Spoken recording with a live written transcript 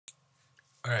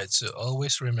Alright, so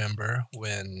always remember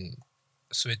when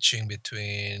switching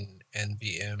between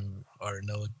NVM or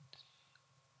node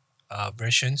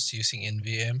versions using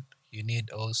NVM, you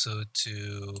need also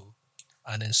to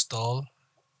uninstall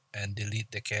and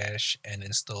delete the cache and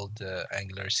install the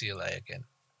Angular CLI again.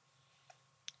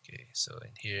 Okay, so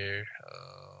in here,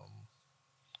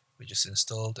 we just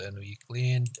installed and we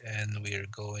cleaned, and we're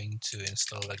going to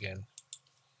install again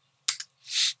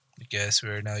because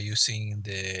we're now using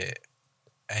the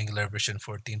Angular version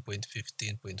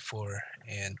 14.15.4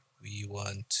 and we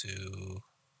want to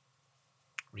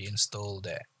reinstall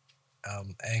the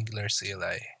Angular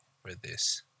CLI for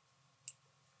this.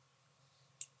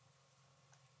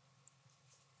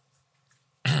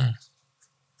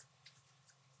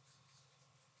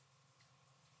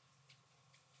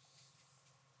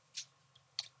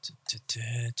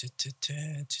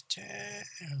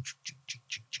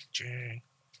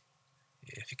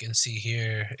 If you can see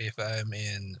here, if I'm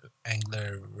in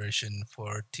Angular version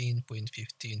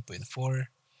 14.15.4,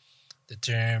 the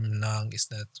term ang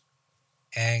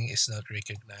is not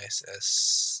recognized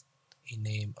as a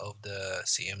name of the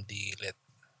CMD let.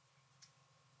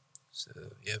 So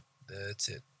yep, that's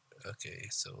it. Okay,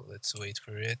 so let's wait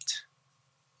for it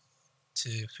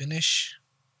to finish.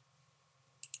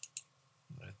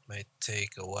 It might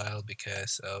take a while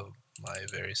because of my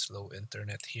very slow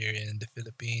internet here in the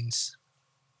Philippines.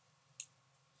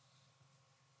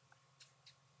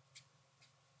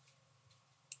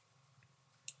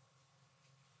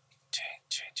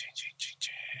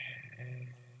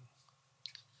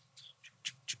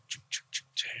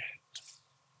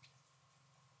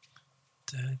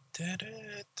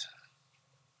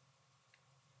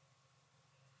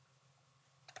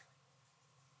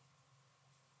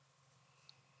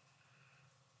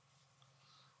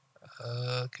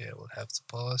 Okay, we'll have to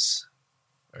pause.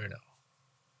 Or no.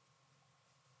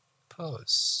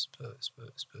 Pause.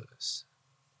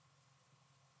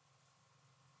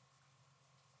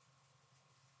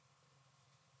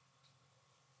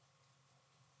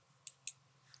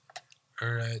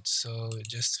 Alright, so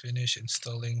just finished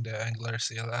installing the Angular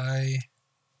CLI.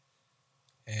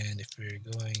 And if we're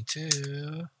going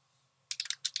to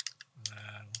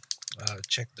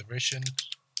check the version,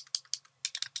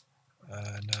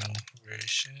 now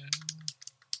version,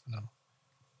 no,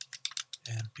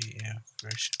 NVM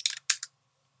version.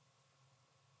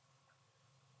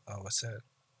 Oh, what's that?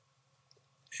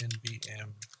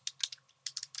 NVM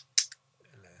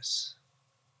ls.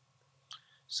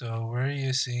 So we're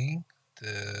using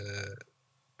the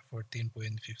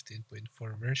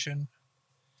 14.15.4 version,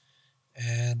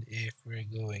 and if we're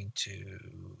going to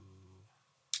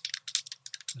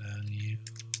new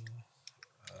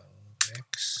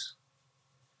X,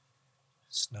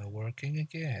 it's now working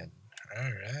again. All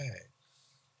right,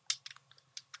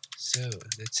 so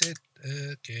that's it.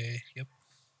 Okay, yep.